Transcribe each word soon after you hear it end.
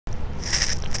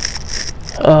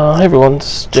Hey everyone,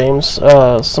 this is James.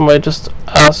 Somebody just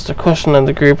asked a question in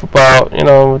the group about,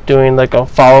 doing like a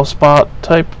follow spot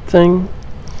type thing.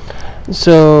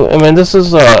 So, I mean, this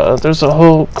is, there's a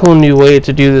whole cool new way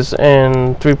to do this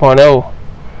in 3.0.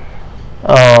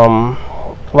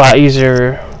 A lot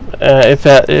easier, if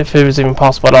it was even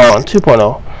possible at all in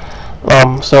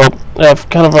 2.0. So, I've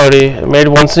kind of already made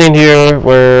one scene here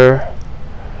where,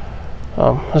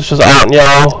 it's just out in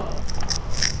yellow.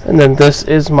 And then this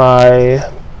is my,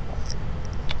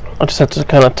 I just have to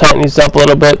kind of tighten these up a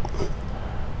little bit.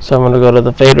 So I'm going to go to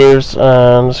the faders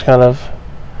and just kind of,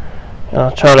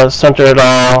 try to center it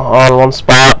all on one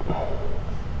spot.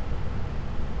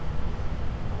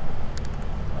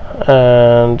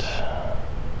 And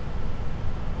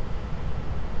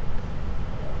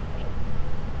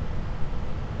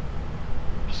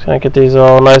just going to get these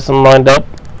all nice and lined up.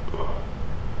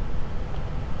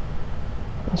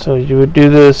 So you would do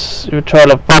this, you would try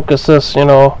to focus this,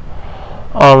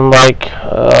 on like,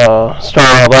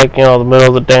 starting out like, the middle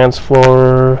of the dance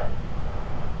floor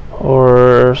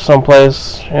or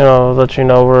someplace,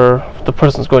 that where the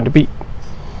person's going to be.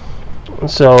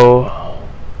 And so,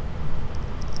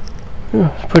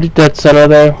 it's pretty dead center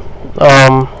there.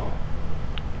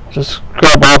 Just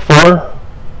grab all four,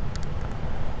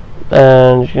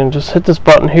 and you can just hit this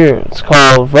button here. It's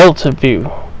called Relative View.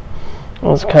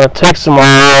 It kind of takes them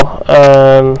all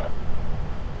and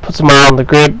puts them all on the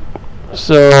grid.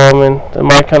 So, I mean, it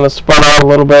might kind of spread out a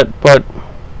little bit, but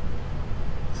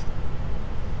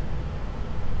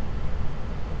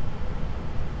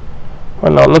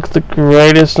might not look the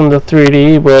greatest in the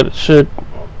 3D, but it should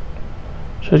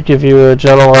give you a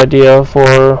general idea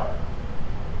for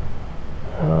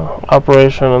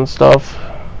operation and stuff.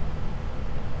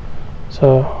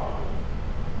 So,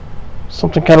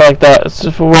 something kind of like that. It's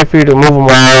just a way for you to move them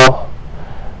all,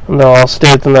 and they'll all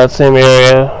stay within that same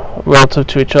area relative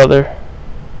to each other.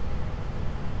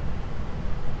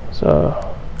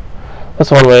 So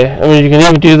that's one way. I mean, you can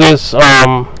even do this. You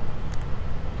can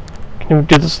even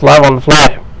do this live on the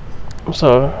fly.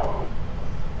 So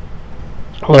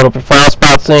load up your file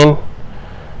spot scene,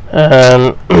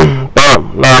 and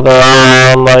bam! Now they're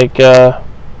all on like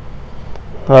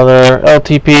another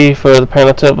LTP for the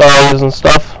panel tip values and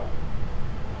stuff.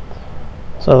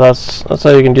 So that's how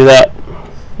you can do that.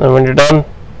 And when you're done,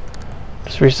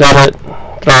 just reset it,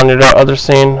 throw on your other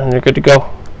scene, and you're good to go.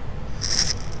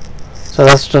 So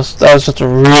that was just a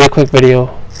really quick video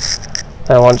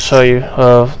that I wanted to show you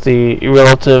of the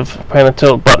relative pan and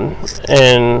tilt button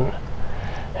in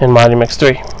myDMX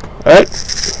 3. Alright,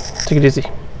 take it easy.